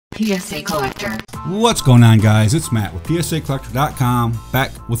PSA Collector. What's going on, guys? It's Matt with PSAcollector.com,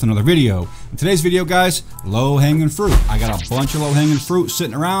 back with another video. In today's video, guys, low-hanging fruit. I got a bunch of low-hanging fruit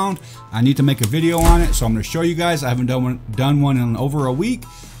sitting around. I need to make a video on it, so I'm going to show you guys. I haven't done one in over a week.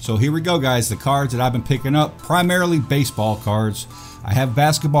 So here we go, guys. The cards that I've been picking up, primarily baseball cards. I have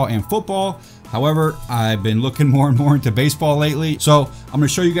basketball and football. However, I've been looking more and more into baseball lately. So I'm going to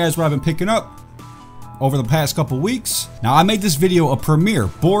show you guys what I've been picking up over the past couple weeks. Now, I made this video a premiere.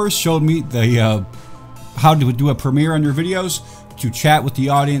 Boris showed me the how to do a premiere on your videos, to chat with the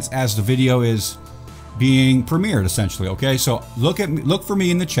audience as the video is being premiered, essentially. Okay, so look for me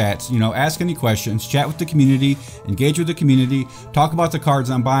in the chats. You know, ask any questions, chat with the community, engage with the community, talk about the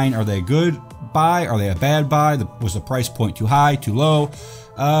cards I'm buying. Are they a good buy? Are they a bad buy? Was the price point too high, too low?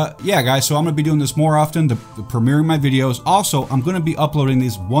 Yeah, guys, so I'm going to be doing this more often, premiering my videos. Also, I'm going to be uploading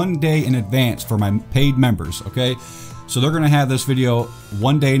these 1 day in advance for my paid members, okay? So they're going to have this video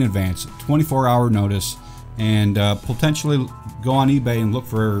 1 day in advance, 24-hour notice, and potentially go on eBay and look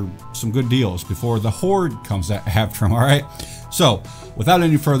for some good deals before the horde comes after them, all right? So, without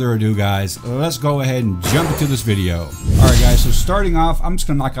any further ado, guys, let's go ahead and jump into this video. All right, guys, so starting off, I'm just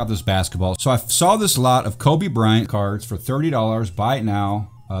going to knock out this basketball. So I saw this lot of Kobe Bryant cards for $30. Buy it now.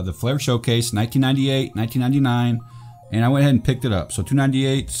 The Flair Showcase, 1998, 1999, and I went ahead and picked it up. So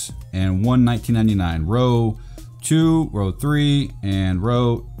 298s and one 1999. Row 2, row 3, and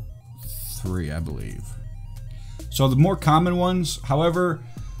row 3, I believe. So the more common ones, however,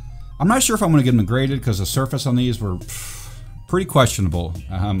 I'm not sure if I'm going to get them graded because the surface on these were pretty questionable.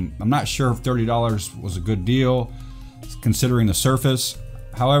 I'm not sure if $30 was a good deal considering the surface.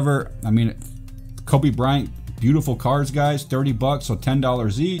 However, I mean, Kobe Bryant, beautiful cards, guys, 30 bucks, so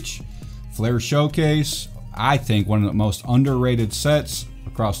 $10 each. Flair Showcase, I think one of the most underrated sets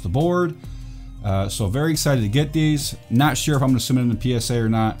across the board. So very excited to get these. Not sure if I'm going to submit them to PSA or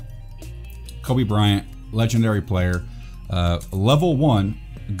not. Kobe Bryant, legendary player. Level 1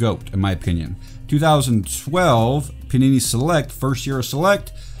 GOAT, in my opinion. 2012 Panini Select, first year of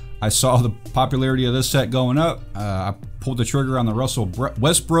Select. I saw the popularity of this set going up. I pulled the trigger on the Russell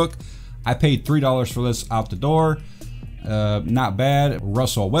Westbrook. I paid $3 for this out the door. Not bad.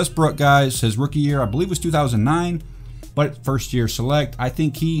 Russell Westbrook, guys, his rookie year, I believe, was 2009, but first year Select. I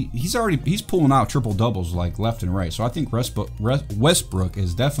think he's pulling out triple doubles like left and right. So I think Westbrook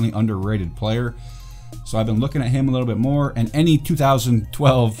is definitely underrated player. So I've been looking at him a little bit more, and any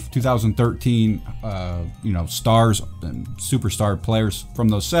 2012, 2013, you know, stars and superstar players from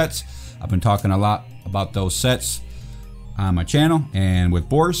those sets. I've been talking a lot about those sets on my channel and with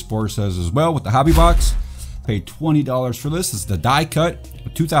Boris. Boris says as well with the hobby box. Paid $20 for this. This is the die cut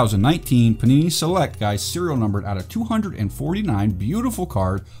 2019 Panini Select, guys, serial numbered out of 249. Beautiful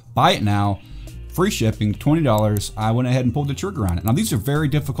card. Buy it now. Free shipping, $20. I went ahead and pulled the trigger on it. Now, these are very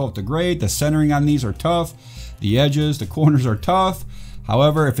difficult to grade. The centering on these are tough. The edges, the corners are tough.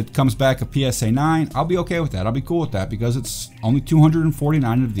 However, if it comes back a PSA 9, I'll be okay with that. I'll be cool with that because it's only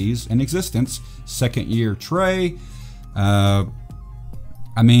 249 of these in existence. Second year tray. I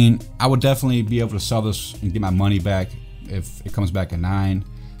mean, I would definitely be able to sell this and get my money back if it comes back a 9,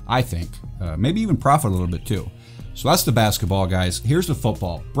 I think. Maybe even profit a little bit too. So that's the basketball, guys. Here's the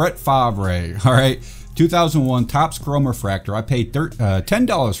football. Brett Favre, all right? 2001 Topps Chrome Refractor. I paid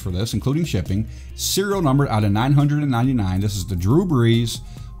 $10 for this, including shipping. Serial numbered out of 999. This is the Drew Brees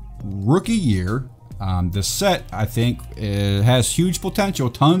rookie year. This set, I think, it has huge potential.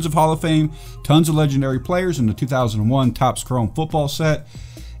 Tons of Hall of Fame, tons of legendary players in the 2001 Topps Chrome football set.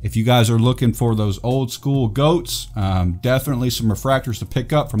 If you guys are looking for those old school GOATs, definitely some refractors to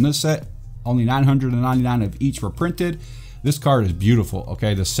pick up from this set. Only 999 of each were printed. This card is beautiful,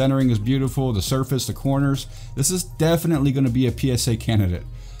 okay? The centering is beautiful, the surface, the corners. This is definitely going to be a PSA candidate.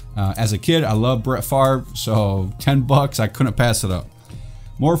 As a kid, I love Brett Favre, so 10 bucks, I couldn't pass it up.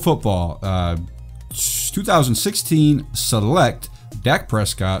 More football. 2016 Select Dak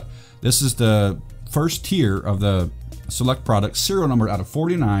Prescott. This is the first tier of the Select product, serial number out of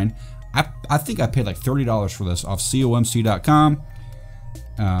 49. I think I paid like $30 for this off COMC.com.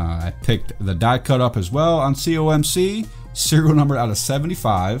 I picked the die cut up as well on COMC, serial number out of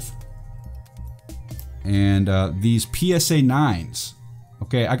 75. And these PSA 9s.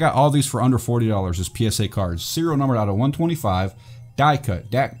 Okay, I got all these for under $40 as PSA cards. Serial number out of 125. Die cut,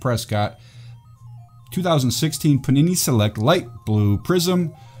 Dak Prescott. 2016 Panini Select Light Blue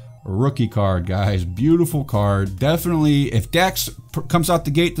Prism rookie card, guys. Beautiful card. Definitely, if Dax comes out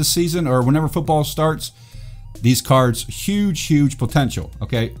the gate this season or whenever football starts, these cards, huge potential.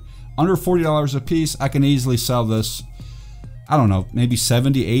 Okay, under $40 a piece, I can easily sell this. I don't know, maybe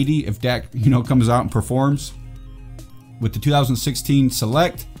 70, 80 if Dak, you know, comes out and performs. With the 2016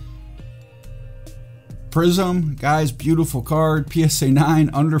 Select, Prism, guys, beautiful card. PSA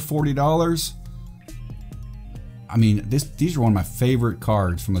 9, under $40. I mean, these are one of my favorite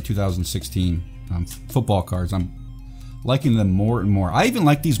cards from the 2016 football cards. I'm liking them more and more. I even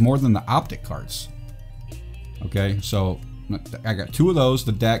like these more than the Optic cards. Okay, so I got 2 of those,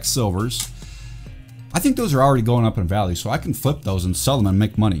 the Dak Silvers. I think those are already going up in value, so I can flip those and sell them and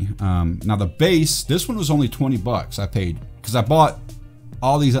make money. Now the base, this one was only 20 bucks I paid, because I bought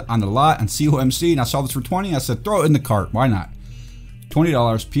all these on the lot on COMC, and I saw this for 20. I said, throw it in the cart, why not?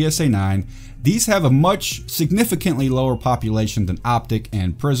 $20, PSA 9. These have a much significantly lower population than Optic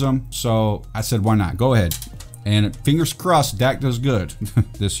and Prism, so I said, why not? Go ahead. And fingers crossed, Dak does good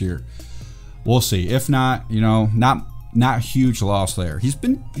this year. We'll see. If not, you know, not huge loss there. He's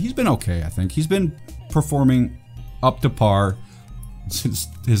been okay. I think he's been performing up to par since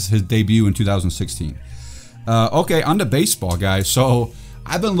his debut in 2016. Okay, on to baseball, guys. So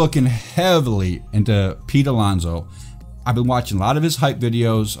I've been looking heavily into Pete Alonso. I've been watching a lot of his hype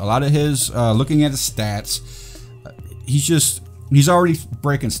videos, a lot of his looking at his stats. He's already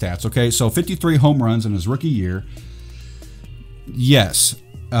breaking stats. Okay, so 53 home runs in his rookie year. Yes.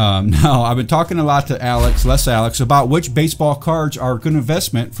 Now, I've been talking a lot to Les Alex, about which baseball cards are a good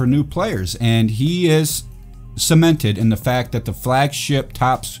investment for new players, and he is cemented in the fact that the flagship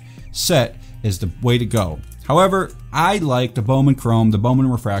Topps set is the way to go. However, I like the Bowman Chrome, the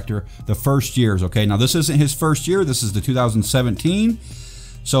Bowman Refractor, the first years, okay? Now, this isn't his first year. This is the 2017.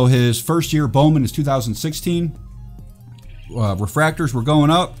 So his first year Bowman is 2016. Refractors were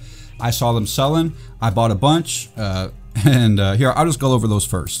going up. I saw them selling. I bought a bunch. And here, I'll just go over those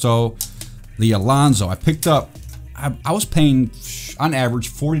first. So the Alonso, I picked up, I was paying on average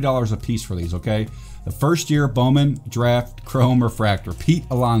 $40 a piece for these, okay? The first year Bowman Draft Chrome Refractor, Pete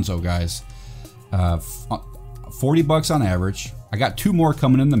Alonso, guys. 40 bucks on average. I got 2 more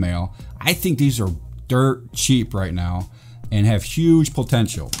coming in the mail. I think these are dirt cheap right now and have huge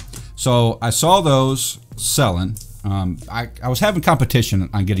potential. So I saw those selling. I was having competition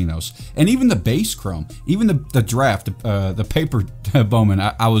on getting those, and even the base Chrome, even the draft, the paper Bowman,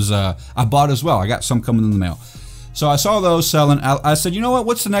 I bought as well. I got some coming in the mail. So I saw those selling. I said, you know what?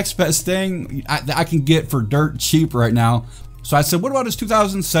 What's the next best thing I can get for dirt cheap right now? So I said, what about his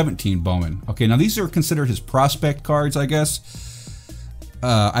 2017 Bowman? Okay, now these are considered his prospect cards, I guess.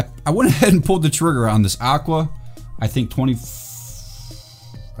 I went ahead and pulled the trigger on this Aqua. I think $18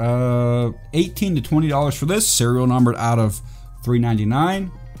 to $20 for this, serial numbered out of $3.99.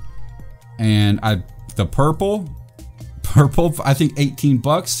 And the purple, I think 18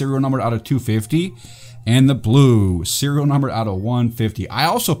 bucks, serial numbered out of $2.50. And the blue, serial numbered out of $1.50. I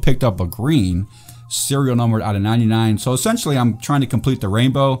also picked up a green, serial numbered out of $99. So essentially, I'm trying to complete the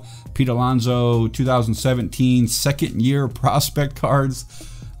rainbow. Pete Alonso 2017 second year prospect cards.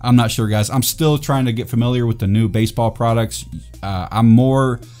 I'm not sure, guys. I'm still trying to get familiar with the new baseball products. I'm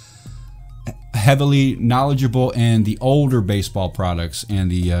more heavily knowledgeable in the older baseball products and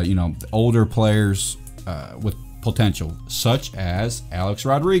the the older players with potential, such as Alex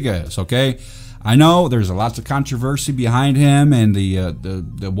Rodriguez. Okay, I know there's lots of controversy behind him and the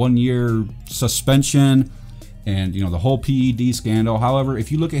 1-year suspension and the whole PED scandal. However,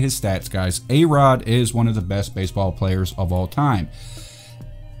 if you look at his stats, guys, A-Rod is one of the best baseball players of all time,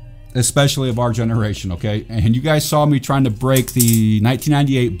 especially of our generation. Okay, and you guys saw me trying to break the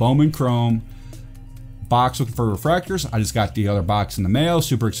 1998 Bowman Chrome box looking for refractors. I just got the other box in the mail.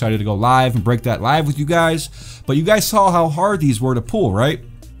 Super excited to go live and break that live with you guys. But you guys saw how hard these were to pull, right?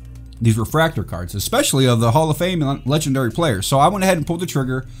 These refractor cards, especially of the Hall of Fame and legendary players. So I went ahead and pulled the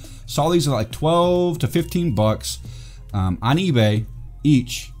trigger. Saw these at like 12 to 15 bucks on eBay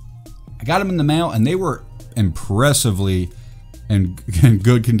each. I got them in the mail, and they were impressively in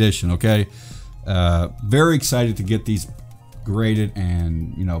good condition. Okay, very excited to get these graded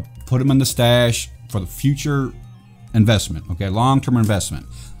and put them in the stash for the future investment. Okay, long-term investment.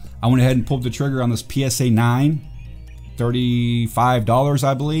 I went ahead and pulled the trigger on this PSA 9, $35,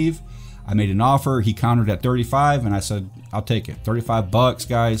 I believe. I made an offer. He countered at 35, and I said, I'll take it. 35 bucks,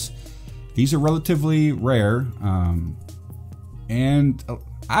 guys. These are relatively rare, and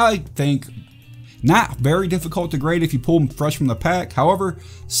I think not very difficult to grade if you pull them fresh from the pack. However,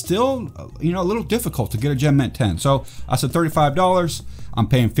 still, a little difficult to get a Gem Mint 10. So I said $35. I'm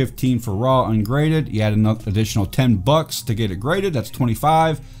paying $15 for raw ungraded. You add an additional 10 bucks to get it graded. That's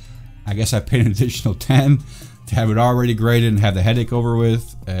 25. I guess I paid an additional 10 to have it already graded and have the headache over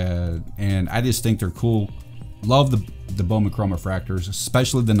with. And I just think they're cool. Love the Bowman Chrome refractors,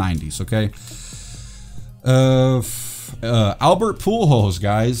 especially the 90s. Okay. Albert Pujols,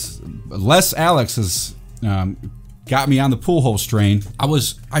 guys. Les Alex has got me on the Pujols train.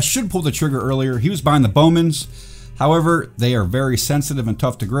 I should pull the trigger earlier. He was buying the Bowmans. However, they are very sensitive and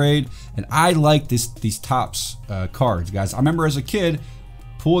tough to grade, and I like these Topps cards, guys. I remember as a kid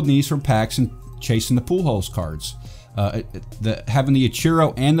pulling these from packs and chasing the Pujols cards. Having the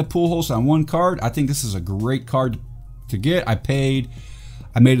Ichiro and the Pujols on one card, I think this is a great card to get. I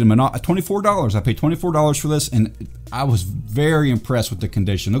made them $24. I paid $24 for this, and I was very impressed with the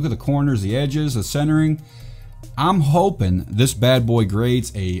condition. Look at the corners, the edges, the centering. I'm hoping this bad boy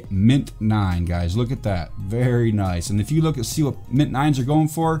grades a mint 9, guys. Look at that, very nice. And if you see what mint 9s are going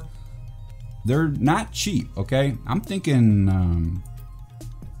for, they're not cheap. Okay, I'm thinking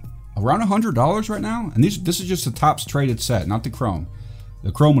around $100 right now. And this is just the Topps traded set, not the Chrome.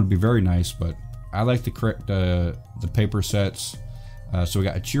 The Chrome would be very nice, but I like the paper sets. So we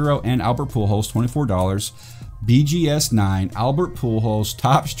got Ichiro and Albert Pujols, $24. BGS 9, Albert Pujols,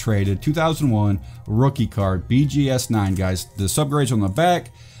 Topps traded, 2001 rookie card, BGS 9, guys. The subgrades on the back.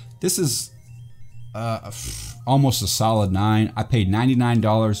 This is almost a solid 9. I paid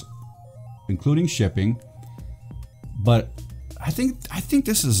 $99, including shipping. But I think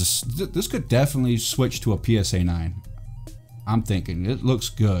this could definitely switch to a PSA 9. I'm thinking it looks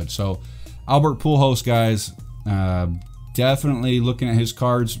good. So Albert Pujols, guys. Definitely looking at his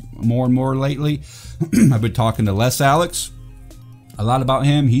cards more and more lately. I've been talking to Les Alex a lot about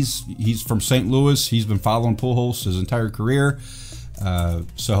him. He's from St. Louis. He's been following Pujols his entire career.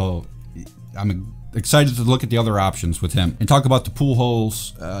 So I'm excited to look at the other options with him and talk about the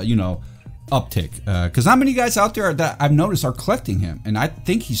Pujols, uptick. Because not many guys out there that I've noticed are collecting him, and I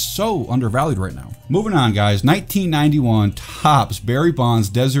think he's so undervalued right now. Moving on, guys. 1991 Topps Barry Bonds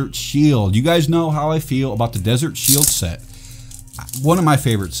Desert Shield. You guys know how I feel about the Desert Shield set. One of my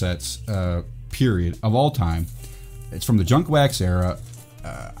favorite sets, period, of all time. It's from the Junk Wax era.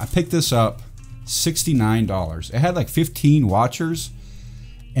 I picked this up $69. It had like 15 watchers,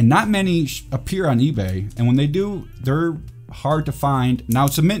 and not many appear on eBay. And when they do, they're hard to find. Now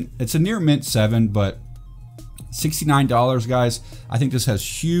it's a near mint 7, but $69, guys. I think this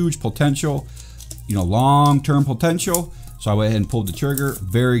has huge potential, long-term potential. So I went ahead and pulled the trigger.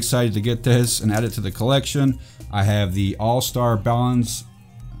 Very excited to get this and add it to the collection. I have the All-Star Bonds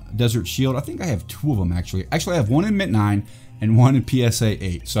Desert Shield. I think I have 2 of them actually. Actually, I have one in mint 9 and one in PSA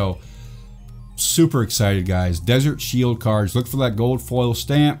 8. So super excited, guys. Desert Shield cards. Look for that gold foil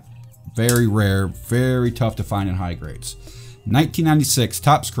stamp. Very rare, very tough to find in high grades. 1996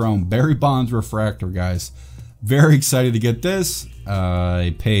 Topps Chrome Barry Bonds Refractor, guys. Very excited to get this.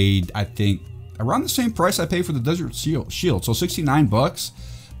 I paid, I think, around the same price I paid for the Desert Shield. So 69 bucks.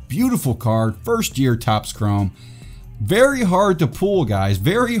 Beautiful card. First year Topps Chrome. Very hard to pull, guys.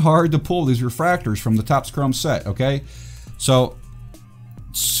 Very hard to pull these refractors from the Topps Chrome set, okay? So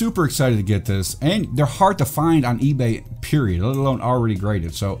super excited to get this, and they're hard to find on eBay, period, let alone already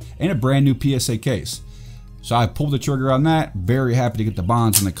graded. So, in a brand new PSA case. So I pulled the trigger on that. Very happy to get the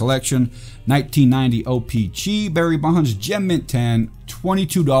Bonds in the collection. 1990 OPC Barry Bonds Gem Mint 10,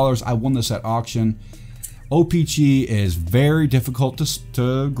 $22. I won this at auction. OPC is very difficult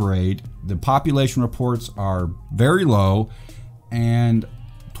to grade. The population reports are very low, and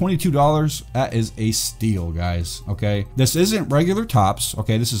 $22, that is a steal, guys. Okay, this isn't regular Topps.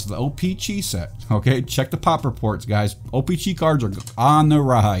 Okay, this is the OPC set. Okay, check the pop reports, guys. OPC cards are on the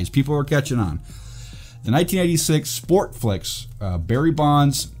rise. People are catching on. The 1986 Sport Flicks Barry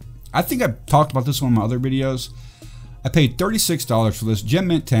Bonds. I think I've talked about this in one of my other videos. I paid $36 for this Gem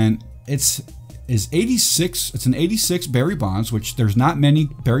Mint 10. It's 86. It's an 86 Barry Bonds, which there's not many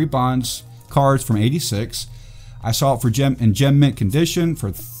Barry Bonds cards from 86. I saw it for Gem Mint condition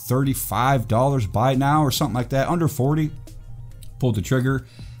for $35 buy now or something like that, under 40. Pulled the trigger,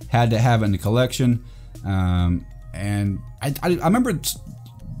 had to have it in the collection, and I remember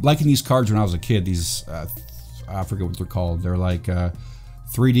liking these cards when I was a kid. These I forget what they're called. They're like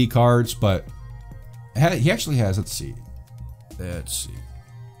 3D cards, but he actually has. Let's see.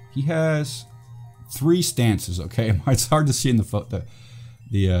 He has 3 stances. Okay, it's hard to see in the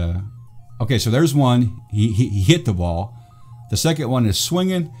okay, so there's one. He hit the ball. The second one is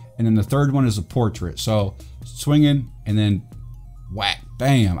swinging, and then the third one is a portrait. So swinging, and then whack,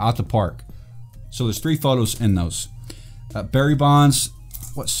 bam, out the park. So there's 3 photos in those. Barry Bonds.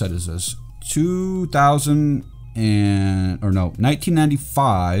 What set is this?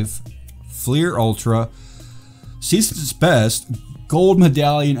 1995 Fleer Ultra. Season's Best Gold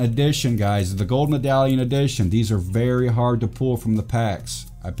Medallion Edition, guys. The Gold Medallion Edition. These are very hard to pull from the packs.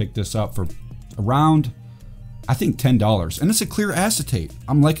 I picked this up for around, I think, $10. And it's a clear acetate.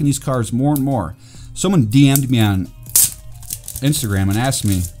 I'm liking these cards more and more. Someone DM'd me on Instagram and asked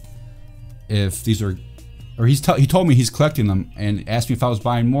me if these are or he told me he's collecting them and asked me if I was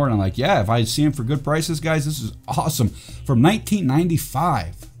buying more, and I'm like, yeah, if I see them for good prices, guys, this is awesome. From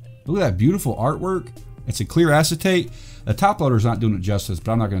 1995. Look at that beautiful artwork. It's a clear acetate. The top loader's not doing it justice,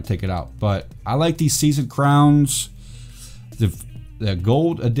 but I'm not going to take it out. But I like these seasoned crowns. The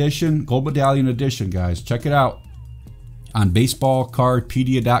gold edition, gold medallion edition, guys. Check it out on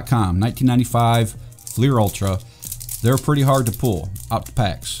baseballcardpedia.com. 1995 Fleer Ultra. They're pretty hard to pull out the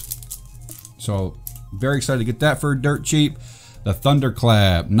packs. So very excited to get that for dirt cheap. The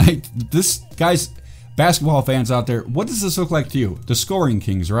Thunderclap. This, guys, basketball fans out there, what does this look like to you? The Scoring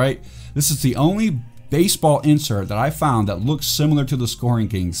Kings, right? This is the only baseball insert that I found that looks similar to the Scoring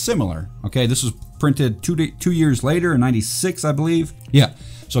Kings. Similar. Okay, this was printed 2 years later in 96, I believe. Yeah.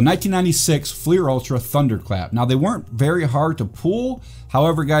 So 1996 Fleer Ultra Thunderclap. Now, they weren't very hard to pull.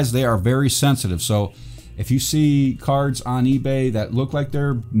 However, guys, they are very sensitive. So if you see cards on eBay that look like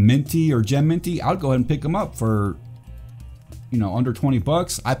they're minty or gem minty, I'll go ahead and pick them up for, you know, under 20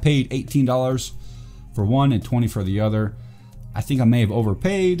 bucks. I paid $18 for one and 20 for the other. I think I may have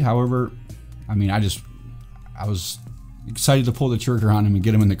overpaid. However, I mean, I was excited to pull the trigger on him and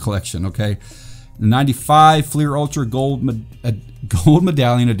get him in the collection, okay? The 95 Fleer Ultra Gold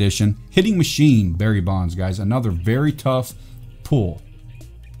Medallion Edition. Hitting Machine Barry Bonds, guys. Another very tough pull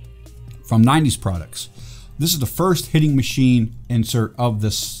from 90s products. This is the first Hitting Machine insert of the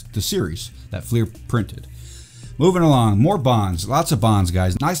series that Fleer printed. Moving along, more Bonds. Lots of Bonds,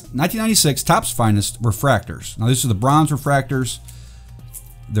 guys. 1996 Topps Finest Refractors. Now, this is the bronze refractors.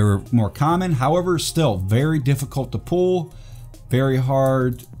 They're more common, however, still very difficult to pull, very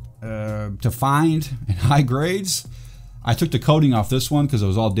hard to find in high grades. I took the coating off this one because it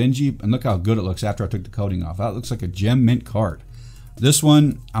was all dingy, and look how good it looks after I took the coating off. That looks like a gem mint card. This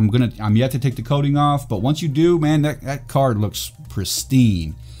one, I'm yet to take the coating off, but once you do, man, that card looks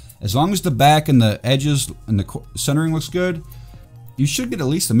pristine. As long as the back and the edges and the centering looks good, you should get at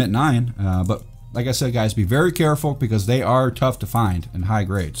least a mint 9. But like I said, guys, be very careful because they are tough to find in high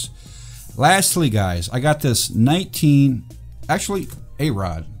grades. Lastly, guys, I got this A-Rod.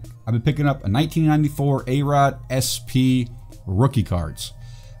 I've been picking up a 1994 A-Rod SP rookie cards.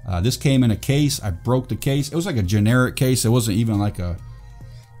 This came in a case. I broke the case. It was like a generic case. It wasn't even like a...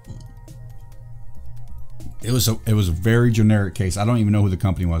 It was a very generic case. I don't even know who the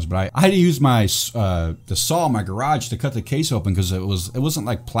company was, but I had to use my the saw in my garage to cut the case open because it wasn't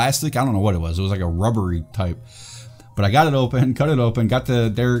like plastic. I don't know what it was. It was like a rubbery type. But I got it open, cut it open, got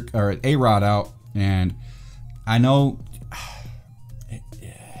the A-Rod out, and I know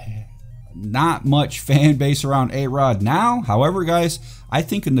not much fan base around A-Rod now. However, guys, I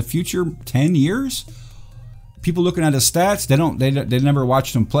think in the future 10 years, people looking at his stats, they never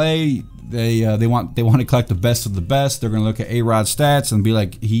watched him play. They want to collect the best of the best. They're going to look at A-Rod stats and be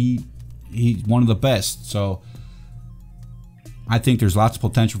like, he's one of the best. So I think there's lots of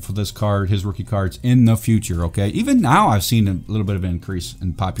potential for this card, his rookie cards, in the future. Okay, even now I've seen a little bit of an increase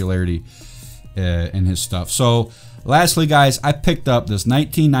in popularity in his stuff. So lastly, guys, I picked up this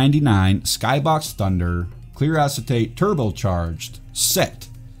 1999 Skybox Thunder clear acetate turbocharged set,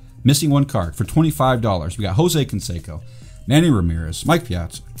 missing one card, for $25. We got Jose Canseco, Manny Ramirez, Mike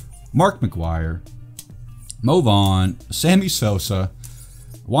Piazza, Mark McGwire, Mo Vaughn, Sammy Sosa,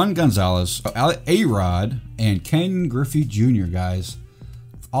 Juan Gonzalez, A-Rod, and Ken Griffey Jr., guys.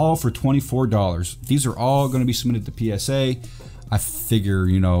 All for $24. These are all going to be submitted to PSA. I figure,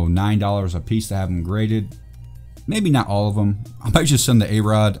 you know, $9 a piece to have them graded. Maybe not all of them. I might just send the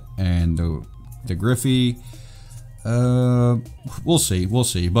A-Rod and the Griffey. We'll see. We'll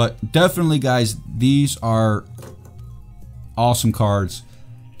see. But definitely, guys, these are awesome cards.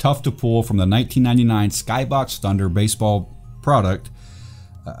 Tough to pull from the 1999 Skybox Thunder baseball product.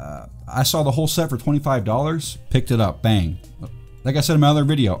 I saw the whole set for $25. Picked it up. Bang. Like I said in my other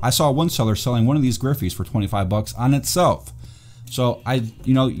video, I saw one seller selling one of these Griffies for 25 bucks on itself. So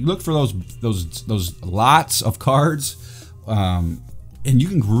you look for those lots of cards, and you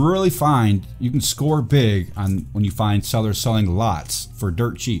can really you can score big on when you find sellers selling lots for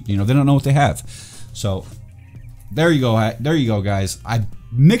dirt cheap. You know, they don't know what they have. So there you go. There you go, guys. I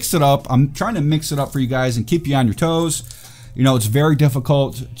mixed it up. I'm trying to mix it up for you guys and keep you on your toes. You know, it's very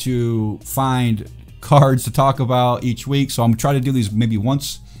difficult to find cards to talk about each week, so I'm trying to do these maybe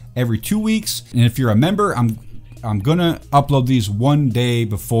once every 2 weeks. And if you're a member, I'm gonna upload these one day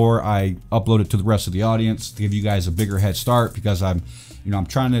before I upload it to the rest of the audience to give you guys a bigger head start, because I'm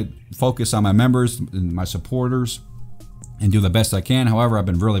trying to focus on my members and my supporters and do the best I can. However, I've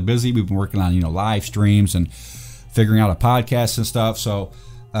been really busy. We've been working on live streams and figuring out a podcast and stuff. So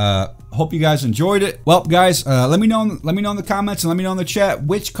hope you guys enjoyed it. Well, guys, let me know in the comments and let me know in the chat,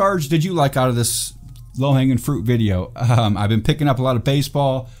 which cards did you like out of this low-hanging fruit video. I've been picking up a lot of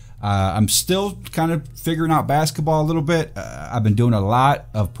baseball. I'm still kind of figuring out basketball a little bit. I've been doing a lot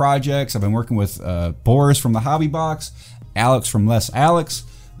of projects. I've been working with Boris from the Hobby Box, Alex from Less Alex,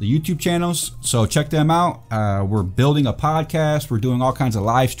 the YouTube channels. So check them out. We're building a podcast. We're doing all kinds of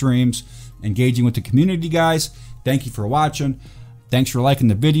live streams, engaging with the community, guys. Thank you for watching. Thanks for liking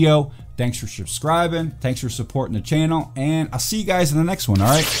the video. Thanks for subscribing. Thanks for supporting the channel. And I'll see you guys in the next one, all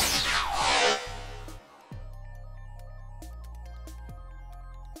right?